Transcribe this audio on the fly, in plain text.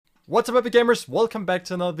What's up, epic gamers? Welcome back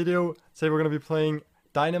to another video. Today we're going to be playing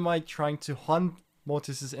Dynamike, trying to hunt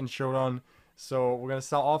Mortises in Showdown. So we're going to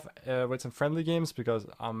start off with some friendly games, because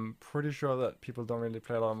I'm pretty sure that people don't really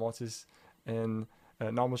play a lot of Mortis in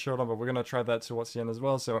normal Showdown, but we're going to try that towards the end as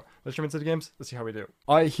well. So let's jump into the games. Let's see how we do.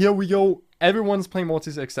 Alright, here we go. Everyone's playing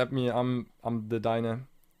Mortis except me. I'm the Dyna.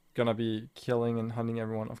 Gonna be killing and hunting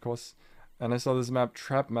everyone, of course. And I saw this map,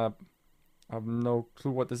 trap map. I have no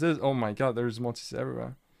clue what this is. Oh my god, there's Mortis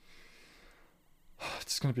everywhere.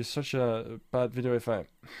 It's gonna be such a bad video if I...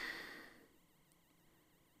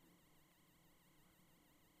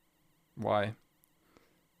 Why?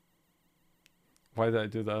 Why did I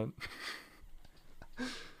do that?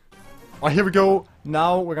 Oh, here we go.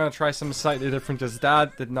 Now we're gonna try some slightly different, because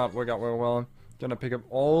that did not work out very well. Gonna pick up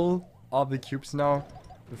all of the cubes now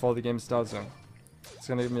before the game starts. So it's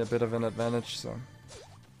gonna give me a bit of an advantage. So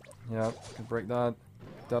yeah, can break that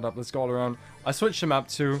up. Let's go all around. I switched the map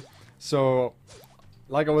too. So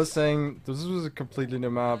like I was saying, this was a completely new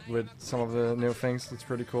map with some of the new things. It's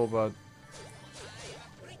pretty cool, but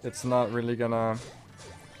it's not really gonna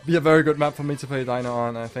be a very good map for me to play Dyna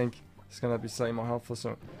on. I think it's gonna be slightly more helpful.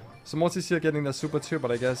 So Mortis here getting the super 2,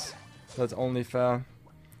 but I guess that's only fair.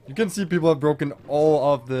 You can see people have broken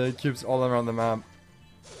all of the cubes all around the map.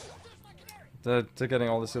 They're getting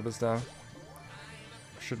all the supers down.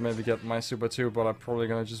 Should maybe get my super 2, but I'm probably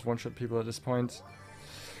gonna just one-shot people at this point.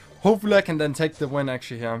 Hopefully I can then take the win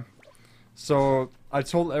actually here. So I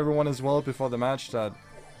told everyone as well before the match that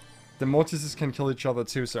the Mortises can kill each other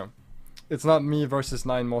too, so it's not me versus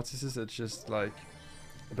 9 Mortises, it's just like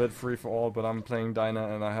a bit free for all, but I'm playing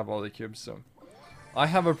Dyna and I have all the cubes, so I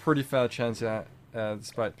have a pretty fair chance here,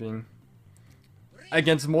 despite being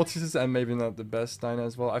against Mortises and maybe not the best Dyna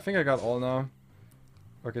as well. I think I got all now.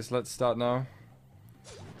 Okay, so let's start now.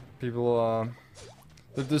 People,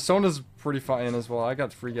 the zone is pretty far in as well. I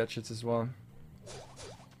got 3 gadgets as well.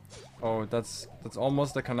 Oh, that's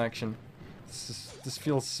almost a connection. This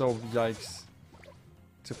feels so yikes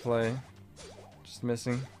to play. Just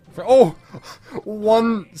missing. Oh!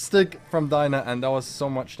 1 stick from Dyna, and that was so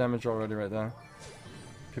much damage already right there.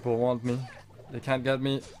 People want me. They can't get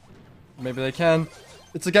me. Maybe they can.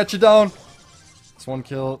 It's a get you down. It's 1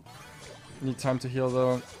 kill. Need time to heal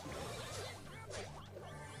though.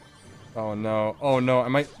 Oh no. Oh no. I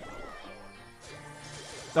might...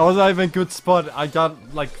 That was not even a good spot. I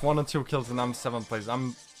got like 1 or 2 kills and I'm 7th place.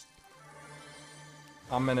 I'm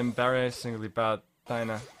an embarrassingly bad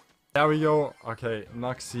Dyna. There we go. Okay,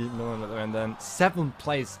 Noxy, millimeter, and then 7th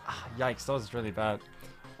place. Ah, yikes, that was really bad.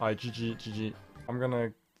 Alright, GG. I'm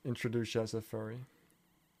gonna introduce you as a furry.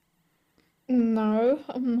 No,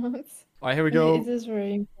 I'm not. Alright, here we go. It is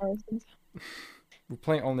very important. We're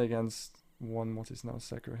playing only against 1 Mortis now,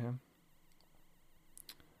 Sekiro here.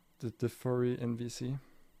 The furry NVC.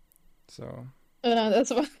 So... No,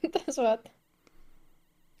 that's what. That's what.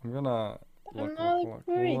 I'm gonna... I'm not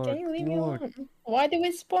furry. Can you leave me alone? Why do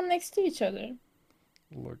we spawn next to each other?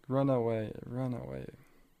 Look, run away, run away.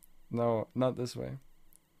 No, not this way.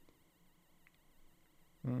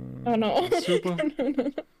 Oh no. Super. No. I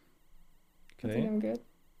Okay, think I'm good.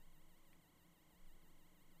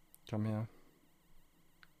 come here.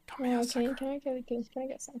 Come here, Can sucker. I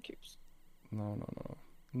get some cubes? No,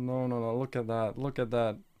 look at that, look at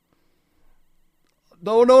that.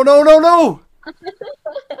 No!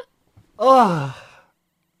 Ugh.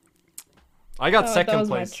 I got second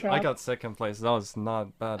place. I got 2nd place. That was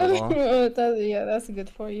not bad at all. Yeah, that's good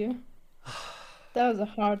for you. That was a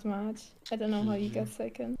hard match. I don't know how you got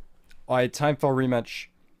 2nd. Alright, time for a rematch.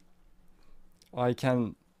 I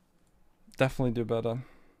can definitely do better.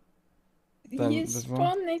 You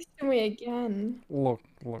spawned next to me again. Look,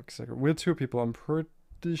 Sekiro. We're 2 people. I'm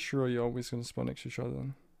pretty sure you're always gonna spawn next to each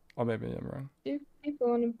other. Or maybe I'm wrong. 2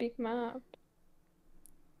 people on a big map.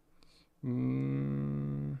 I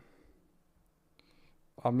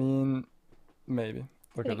mean, maybe.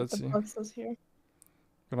 Okay, Look, let's see. Boxes here.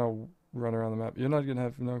 I'm gonna run around the map. You're not gonna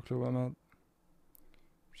have no clue where I'm at.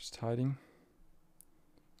 Just hiding.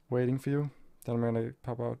 Waiting for you. Then I'm gonna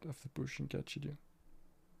pop out of the bush and get you.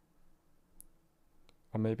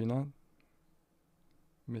 Or maybe not.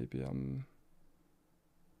 Maybe I'm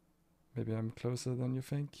closer than you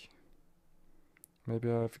think.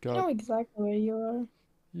 Maybe I've got... I know exactly where you are.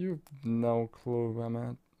 You've no clue where I'm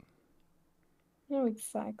at. I know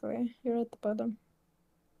exactly. You're at the bottom.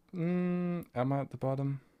 Am I at the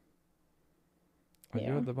bottom? Are you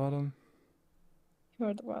Yeah. at the bottom?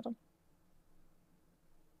 You're at the bottom.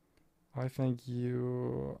 I think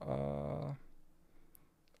you...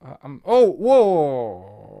 I'm... Oh! Whoa!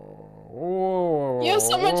 You have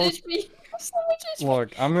so much HP. so much HP.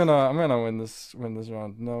 Look, I'm gonna win this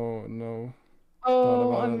round. No, no.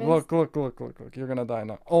 Oh, I missed. Look. You're gonna die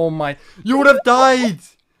now. Oh my! You would have died.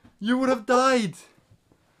 You would have died.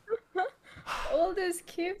 All those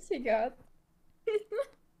cubes he got.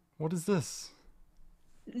 What is this?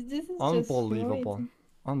 This is Unbelievable. just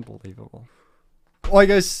Unbelievable. Alright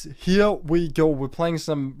guys, here we go. We're playing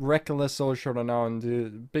some regular solo showdown now, and the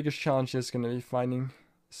biggest challenge is gonna be finding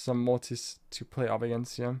some Mortis to play up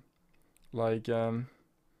against here. Like,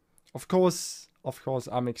 of course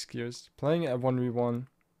I'm excused. Playing a 1v1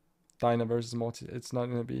 Dyna versus Mortis, it's not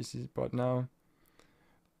gonna be easy, but now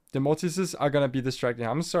the Mortises are gonna be distracting.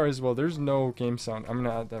 I'm sorry as well, there's no game sound. I'm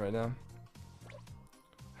gonna add that right now.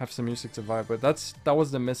 Have some music to vibe with. That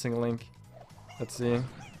was the missing link. Let's see.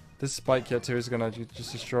 This spike here too is gonna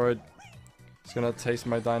just destroy it. It's gonna taste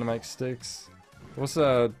my Dynamike sticks. What's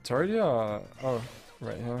a turret here? Oh,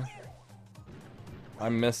 right here. I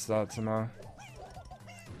missed that somehow.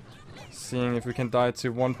 Seeing if we can die to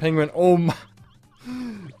one penguin. Oh my!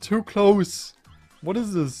 Too close! What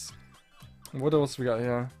is this? What else we got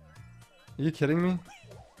here? Are you kidding me?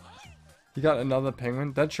 You got another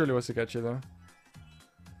penguin? That surely was to get you though.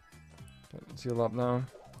 Let's heal up now.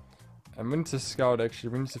 And we need to scout actually.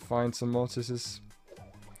 We need to find some Mortises.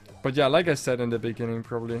 But yeah, like I said in the beginning,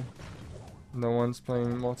 probably no one's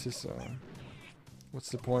playing Mortis, so what's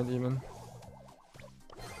the point even?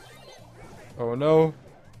 Oh no!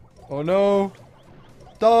 Oh no!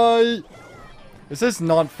 Die! This is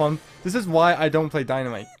not fun. This is why I don't play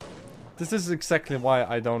Dynamite. This is exactly why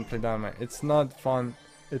I don't play Dynamite. It's not fun.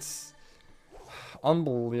 It's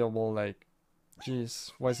unbelievable, like,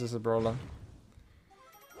 jeez, why is this a brawler?